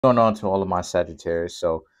Going on to all of my Sagittarius.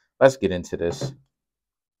 So let's get into this.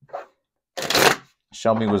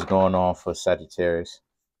 Show me what's going on for Sagittarius.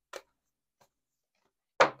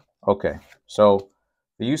 Okay, so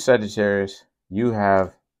for you Sagittarius, you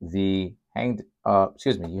have the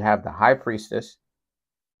you have the High Priestess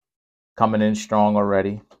coming in strong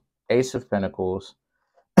already. Ace of Pentacles,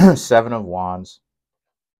 Seven of Wands,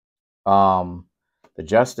 the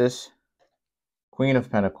Justice, Queen of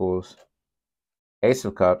Pentacles, Ace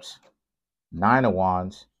of Cups, Nine of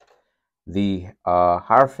Wands, the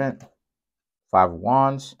Hierophant, Five of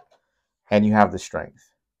Wands, and you have the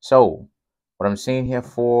Strength. So what I'm seeing here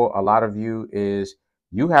for a lot of you is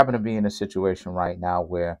you happen to be in a situation right now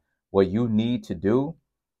where what you need to do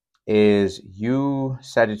is you,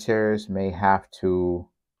 Sagittarius, may have to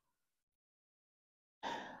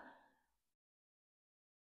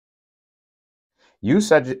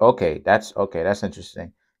okay, that's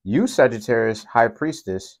interesting. You, Sagittarius, High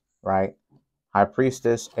Priestess, right? High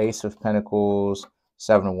Priestess, Ace of Pentacles,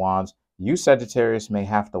 Seven of Wands. You, Sagittarius, may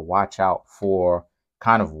have to watch out for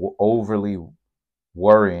kind of overly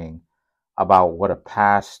worrying about what a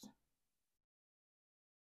past,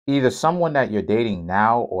 either someone that you're dating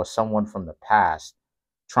now or someone from the past,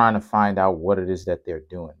 trying to find out what it is that they're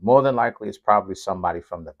doing. More than likely, it's probably somebody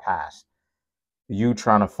from the past. You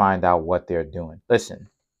trying to find out what they're doing. Listen,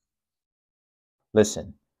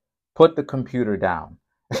 put the computer down.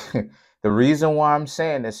 The reason why I'm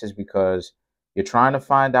saying this is because you're trying to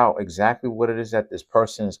find out exactly what it is that this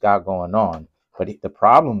person has got going on. But the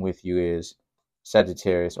problem with you is,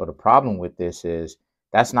 Sagittarius, or the problem with this is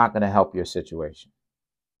that's not going to help your situation.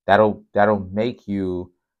 That'll make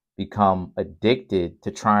you become addicted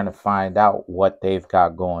to trying to find out what they've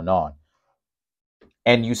got going on.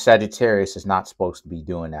 And you, Sagittarius, is not supposed to be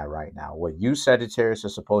doing that right now. What you, Sagittarius, are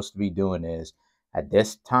supposed to be doing is, at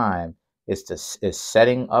this time, is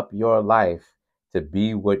setting up your life to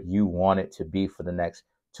be what you want it to be for the next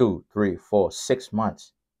 2, 3, 4, 6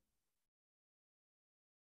 months.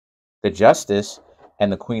 The Justice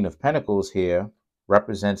and the Queen of Pentacles here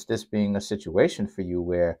represents this being a situation for you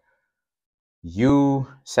where you,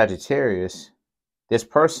 Sagittarius, this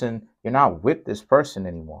person, you're not with this person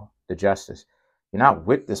anymore. The Justice. You're not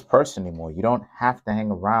with this person anymore. You don't have to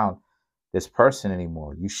hang around this person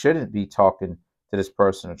anymore. You shouldn't be talking to this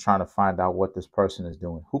person or trying to find out what this person is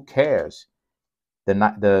doing. Who cares?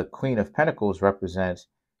 The Queen of Pentacles represents,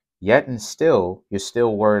 yet and still, you're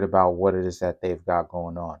still worried about what it is that they've got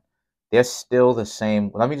going on. They're still the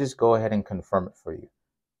same. Let me just go ahead and confirm it for you.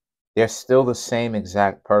 They're still the same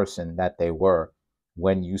exact person that they were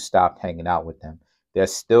when you stopped hanging out with them. They're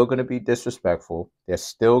still going to be disrespectful. They're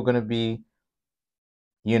still going to be,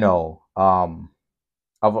 there's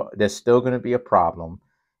still going to be a problem.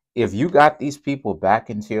 If you got these people back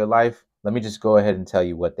into your life, let me just go ahead and tell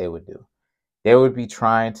you what they would do. They would be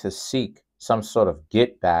trying to seek some sort of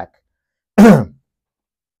get back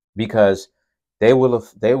because they would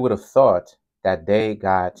have thought that they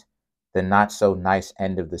got the not so nice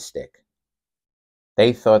end of the stick.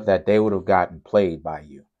 They thought that they would have gotten played by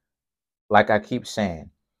you. Like I keep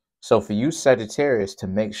saying. So for you, Sagittarius, to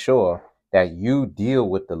make sure that you deal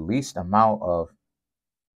with the least amount of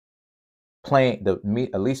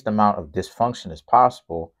least amount of dysfunction as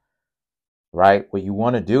possible, right? What you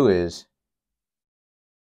want to do is,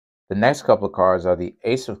 the next couple of cards are the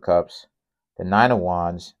Ace of Cups, the Nine of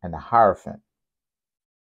Wands, and the Hierophant,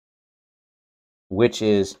 which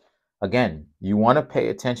is, again, you want to pay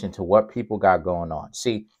attention to what people got going on.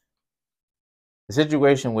 See, the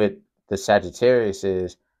situation with the Sagittarius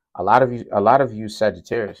is a lot of you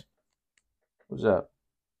Sagittarius. What's up?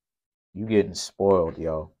 You getting spoiled,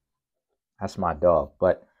 yo. That's my dog.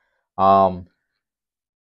 But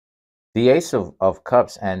the Ace of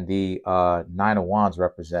Cups and the Nine of Wands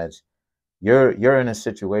represents you're in a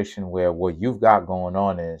situation where what you've got going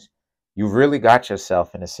on is you've really got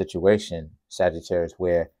yourself in a situation, Sagittarius,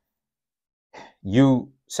 where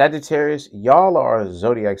Sagittarius, y'all are a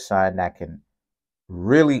zodiac sign that can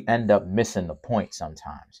really end up missing the point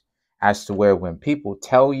sometimes, as to where when people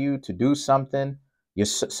tell you to do something,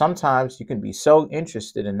 sometimes you can be so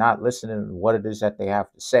interested in not listening to what it is that they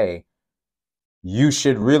have to say. You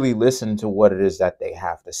should really listen to what it is that they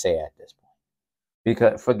have to say at this point,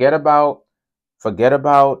 because forget about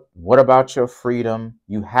what about your freedom.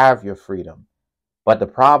 You have your freedom, but the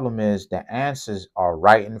problem is the answers are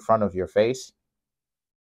right in front of your face.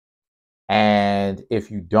 And if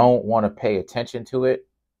you don't want to pay attention to it,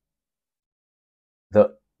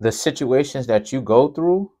 the situations that you go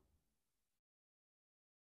through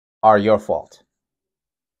are your fault.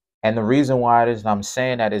 And the reason why it is I'm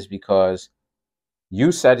saying that is because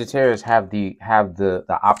You Sagittarius have the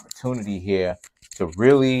opportunity here to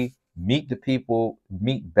really meet the people,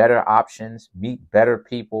 meet better options, meet better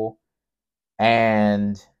people.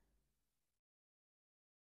 And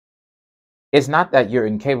it's not that you're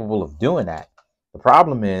incapable of doing that. The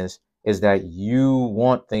problem is that you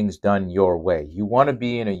want things done your way. You want to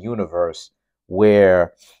be in a universe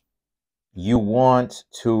where you want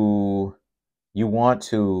to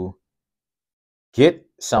get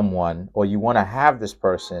someone, or you want to have this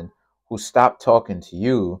person who stop talking to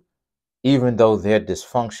you even though they're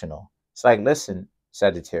dysfunctional. It's like, listen,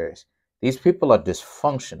 Sagittarius, these people are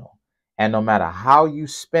dysfunctional. And no matter how you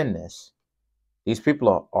spin this, these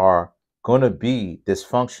people are going to be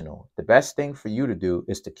dysfunctional. The best thing for you to do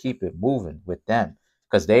is to keep it moving with them,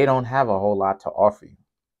 because they don't have a whole lot to offer you.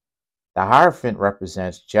 The Hierophant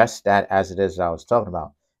represents just that, as it is I was talking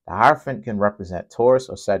about. The Hierophant can represent Taurus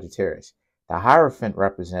or Sagittarius. The Hierophant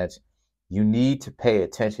represents you need to pay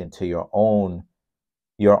attention to your own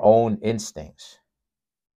instincts,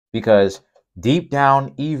 because deep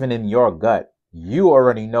down, even in your gut, you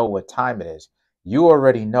already know what time it is. You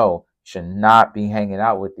already know you should not be hanging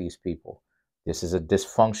out with these people. This is a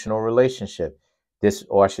dysfunctional relationship. This,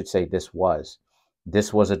 or I should say, this was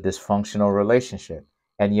a dysfunctional relationship.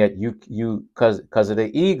 And yet you because of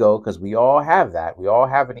the ego, because we all have that, we all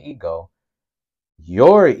have an ego.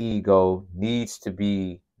 Your ego needs to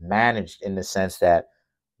be managed in the sense that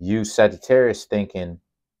you Sagittarius thinking,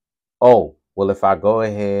 oh, well, if I go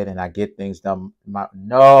ahead and I get things done,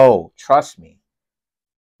 no, trust me.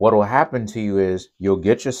 What will happen to you is you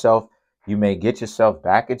may get yourself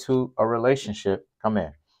back into a relationship. Come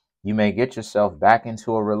here. You may get yourself back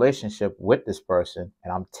into a relationship with this person.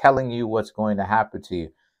 And I'm telling you what's going to happen to you.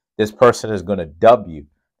 This person is going to dub you.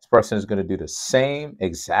 This person is going to do the same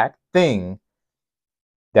exact thing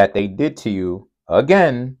that they did to you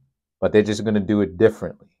again, but they're just going to do it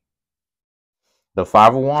differently. The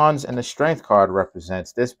Five of Wands and the Strength card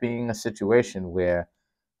represents this being a situation where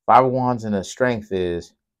Five of Wands and the Strength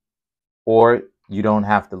is, or you don't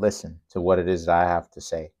have to listen to what it is that I have to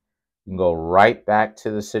say. You can go right back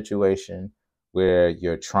to the situation where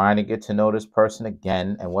you're trying to get to know this person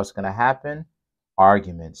again, and what's going to happen?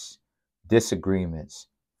 Arguments, disagreements,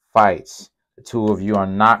 fights. The two of you are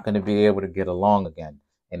not going to be able to get along again,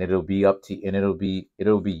 and it'll be up to, and it'll be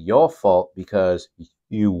your fault because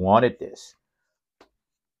you wanted this.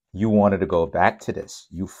 You wanted to go back to this.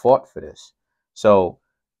 You fought for this. So,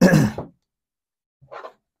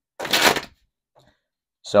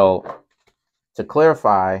 so to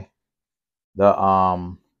clarify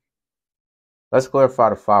the let's clarify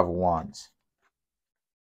the Five of Wands.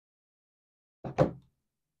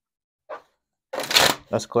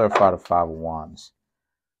 Let's clarify the Five of Wands.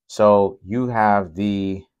 So you have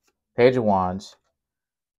the Page of Wands,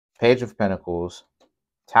 Page of Pentacles,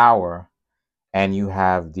 Tower, and you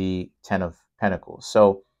have the Ten of Pentacles.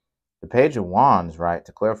 So the Page of Wands, right,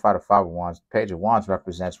 to clarify the Five of Wands, the Page of Wands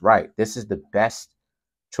represents, right, this is the best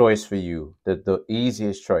choice for you, the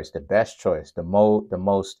easiest choice, the best choice, the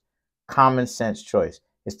most common sense choice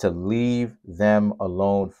is to leave them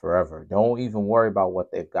alone forever. Don't even worry about what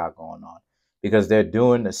they've got going on, because they're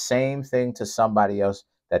doing the same thing to somebody else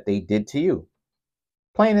that they did to you.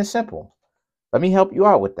 Plain and simple. Let me help you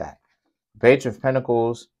out with that. Page of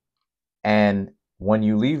Pentacles, and when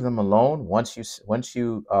you leave them alone, once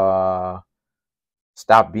you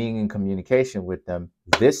stop being in communication with them,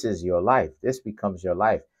 this is your life. This becomes your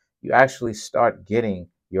life. You actually start getting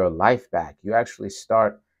your life back. You actually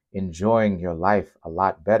start enjoying your life a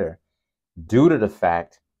lot better due to the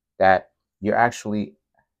fact that you're actually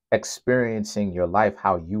experiencing your life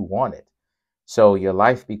how you want it. So your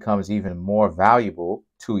life becomes even more valuable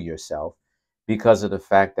to yourself because of the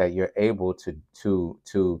fact that you're able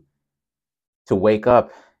to wake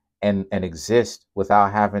up and exist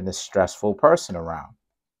without having this stressful person around.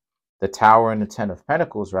 The Tower and the Ten of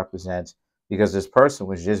Pentacles represents, because this person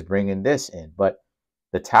was just bringing this in, but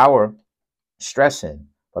the Tower stressing,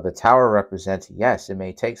 but the Tower represents, yes, it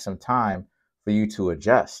may take some time for you to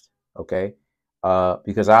adjust. Okay.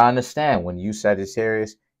 Because I understand when you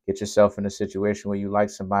Sagittarius get yourself in a situation where you like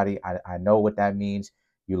somebody, I know what that means.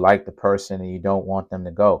 You like the person and you don't want them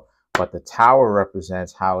to go. But the Tower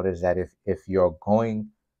represents how it is that if you're going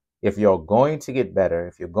to get better,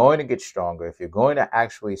 if you're going to get stronger, if you're going to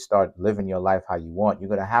actually start living your life how you want, you're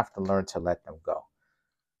going to have to learn to let them go.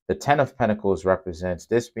 The Ten of Pentacles represents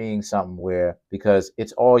this being something where, because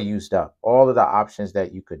it's all used up, all of the options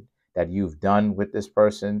that you've done with this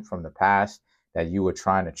person from the past that you were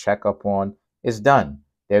trying to check up on is done.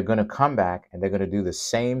 They're going to come back and they're going to do the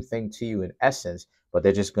same thing to you in essence, but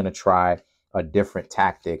they're just going to try a different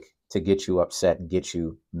tactic to get you upset and get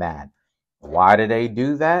you mad. Why do they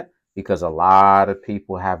do that? Because a lot of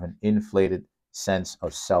people have an inflated sense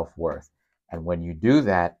of self-worth. And when you do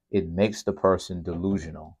that, it makes the person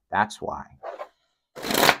delusional. That's why.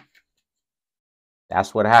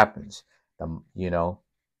 That's what happens.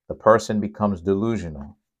 The person becomes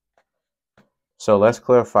delusional. So let's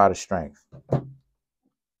clarify the strength.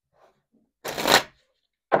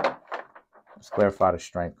 Let's clarify the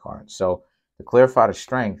strength card. So to clarify the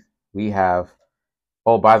strength, we have,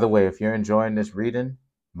 oh, by the way, if you're enjoying this reading,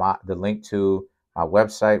 the link to my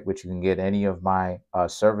website, which you can get any of my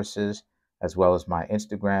services, as well as my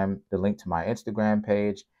Instagram, the link to my Instagram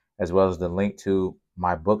page, as well as the link to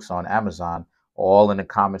my books on Amazon, all in the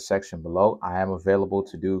comment section below. I am available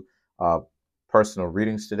to do personal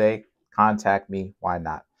readings today. Contact me. Why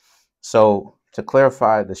not? So to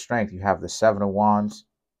clarify the strength, you have the Seven of Wands,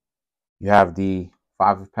 you have the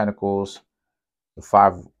Five of Pentacles, the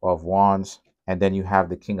Five of Wands, and then you have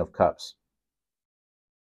the King of Cups.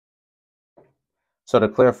 So to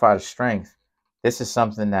clarify the strength, this is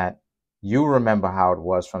something that you remember how it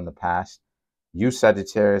was from the past. You,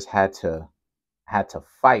 Sagittarius, had to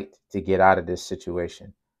fight to get out of this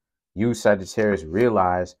situation. You, Sagittarius,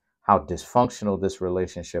 realize how dysfunctional this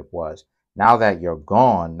relationship was. Now that you're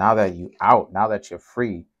gone, now that you're out, now that you're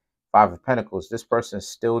free, Five of Pentacles, this person is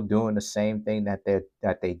still doing the same thing that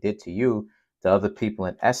they did to you, to other people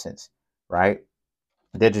in essence, right?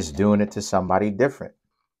 They're just doing it to somebody different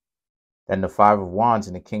than the Five of Wands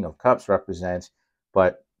and the King of Cups represents,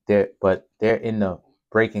 but they're in the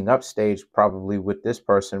breaking up stage probably with this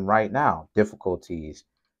person right now. Difficulties,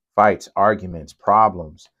 fights, arguments,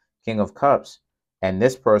 problems. King of Cups, and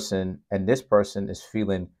this person is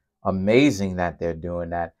feeling amazing that they're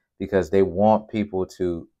doing that, because they want people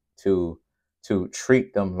to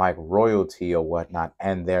treat them like royalty or whatnot,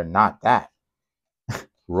 and they're not that.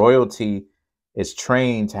 Royalty is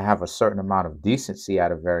trained to have a certain amount of decency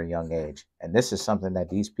at a very young age, and this is something that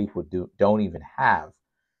these people don't even have.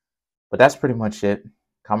 But that's pretty much it.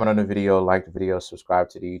 Comment on the video, like the video, subscribe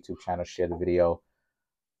to the YouTube channel, share the video.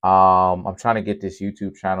 I'm trying to get this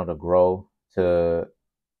YouTube channel to grow to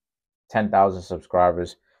 10,000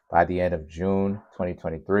 subscribers by the end of June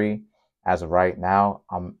 2023. As of right now,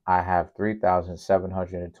 I have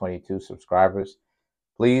 3,722 subscribers.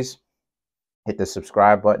 Please hit the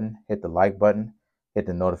subscribe button, hit the like button, hit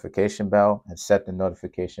the notification bell, and set the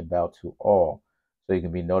notification bell to all so you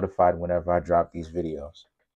can be notified whenever I drop these videos.